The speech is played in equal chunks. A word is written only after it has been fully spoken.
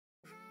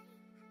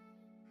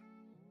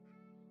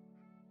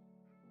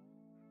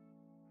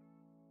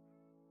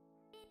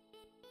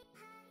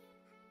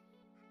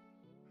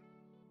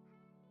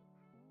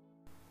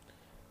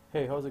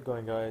Hey, how's it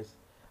going, guys?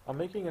 I'm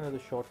making another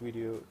short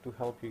video to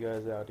help you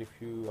guys out if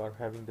you are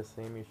having the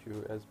same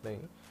issue as me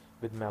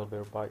with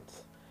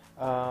Malwarebytes.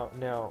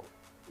 Now,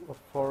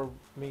 for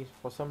me,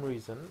 for some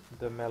reason,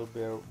 the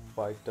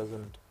Malwarebyte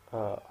doesn't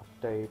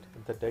update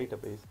the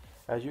database.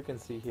 As you can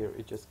see here,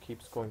 it just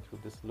keeps going through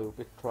this loop.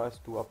 It tries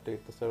to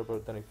update the server,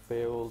 then it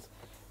fails,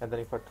 and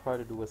then if I try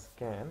to do a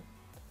scan,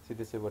 see,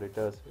 this is what it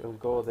does. It will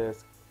go there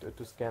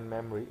to scan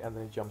memory, and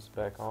then it jumps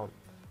back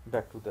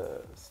to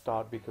the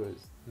start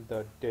because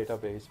the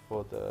database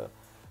for the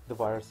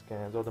virus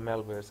scans or the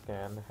malware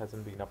scan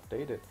hasn't been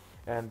updated.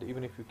 And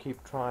even if you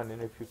keep trying,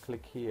 and if you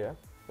click here,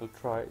 it'll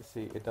try,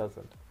 see, it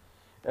doesn't.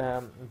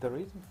 The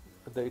reason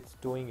that it's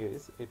doing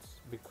is it's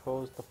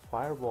because the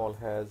firewall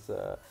has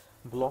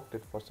blocked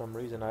it for some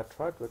reason. I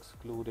tried to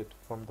exclude it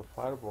from the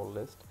firewall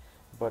list,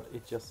 but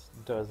it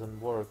just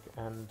doesn't work.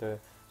 And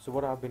so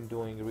what I've been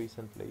doing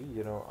recently,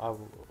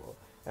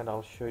 and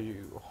I'll show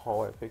you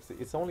how I fix it.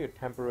 It's only a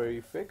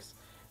temporary fix,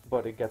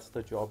 but it gets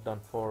the job done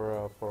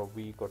for a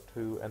week or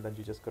two, and then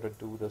you just gotta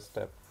do the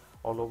step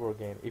all over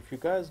again. If you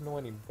guys know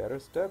any better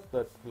step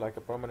that like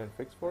a permanent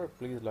fix for it,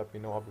 please let me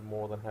know. I'll be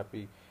more than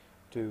happy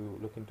to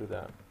look into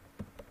that.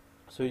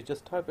 So you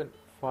just type in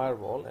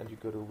firewall and you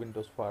go to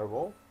Windows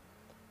Firewall.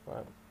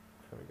 Right,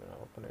 so we're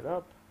gonna open it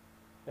up,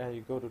 and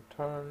you go to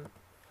turn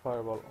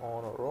firewall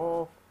on or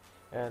off.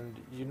 And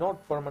you're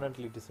not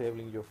permanently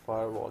disabling your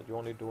firewall, you're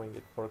only doing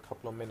it for a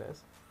couple of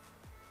minutes.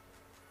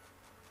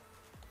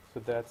 So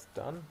that's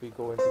done. We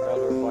go into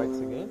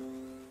Malwarebytes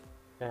again,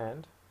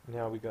 and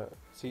now we got,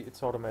 see,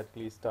 it's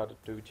automatically started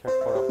to check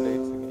for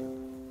updates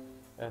again.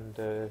 And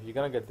you're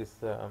gonna get this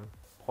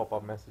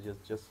pop-up messages.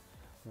 Just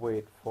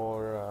wait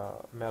for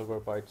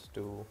Malwarebytes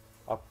to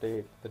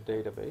update the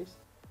database,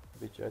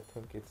 which I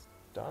think it's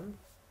done.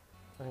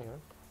 Hang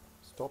on,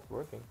 stopped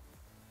working.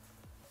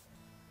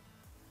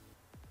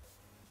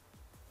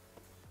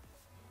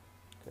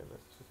 Okay,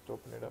 let's just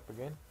open it up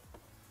again.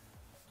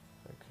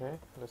 Okay,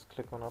 let's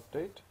click on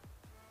update.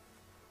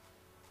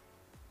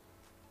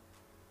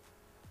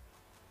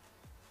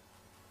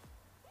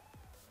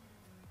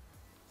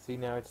 See,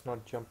 now it's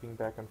not jumping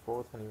back and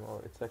forth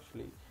anymore, it's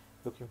actually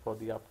looking for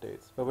the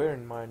updates. But bear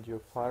in mind,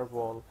 your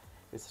firewall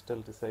is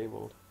still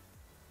disabled.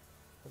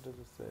 What does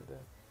it say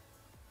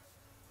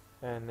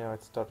there? And now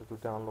it started to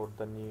download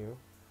the new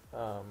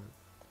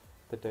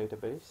the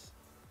database.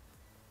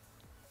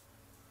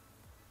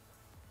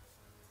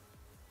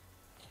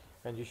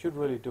 And you should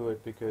really do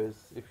it,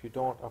 because if you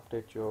don't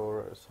update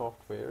your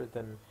software,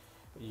 then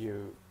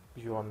you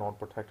are not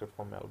protected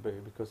from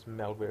malware, because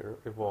malware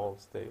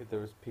evolves.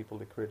 There's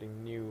people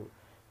creating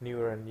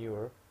newer and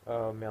newer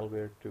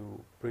malware to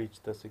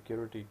breach the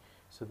security.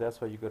 So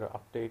that's why you gotta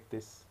update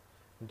this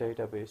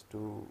database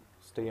to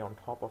stay on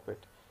top of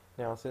it.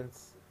 Now,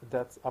 since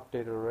that's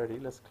updated already,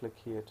 let's click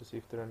here to see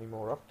if there are any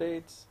more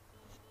updates,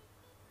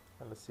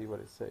 and let's see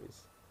what it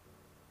says.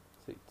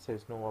 See, it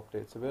says no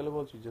updates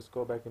available. So you just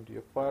go back into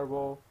your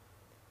firewall,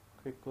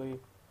 quickly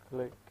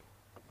click.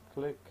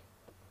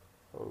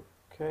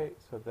 Okay,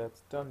 so that's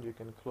done. You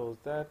can close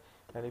that,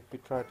 and if you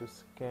try to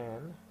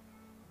scan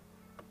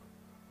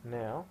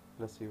now,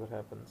 let's see what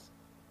happens.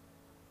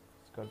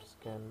 It's going to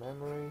scan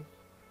memory.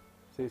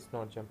 See, it's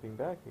not jumping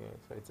back again,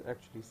 so it's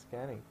actually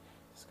scanning.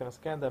 It's gonna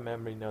scan the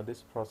memory. Now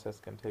this process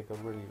can take a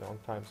really long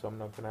time, so I'm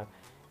not gonna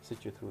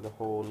sit you through the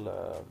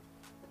whole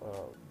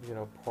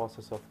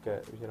process of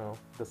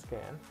the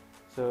scan.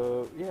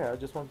 So yeah, I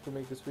just wanted to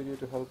make this video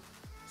to help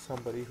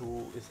somebody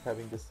who is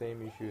having the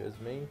same issue as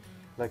me.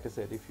 Like I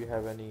said, if you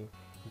have any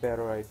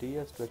better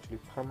ideas to actually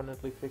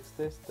permanently fix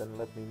this, then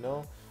let me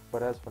know.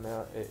 But as for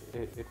now,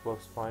 it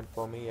works fine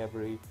for me.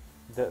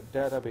 The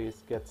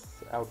database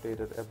gets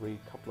outdated every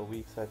couple of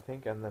weeks, I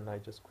think, and then I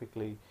just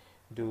quickly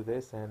do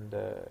this, and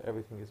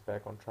everything is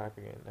back on track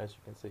again. As you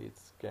can see,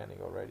 it's scanning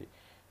already.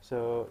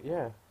 So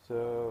yeah,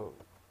 so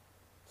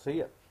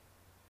yeah,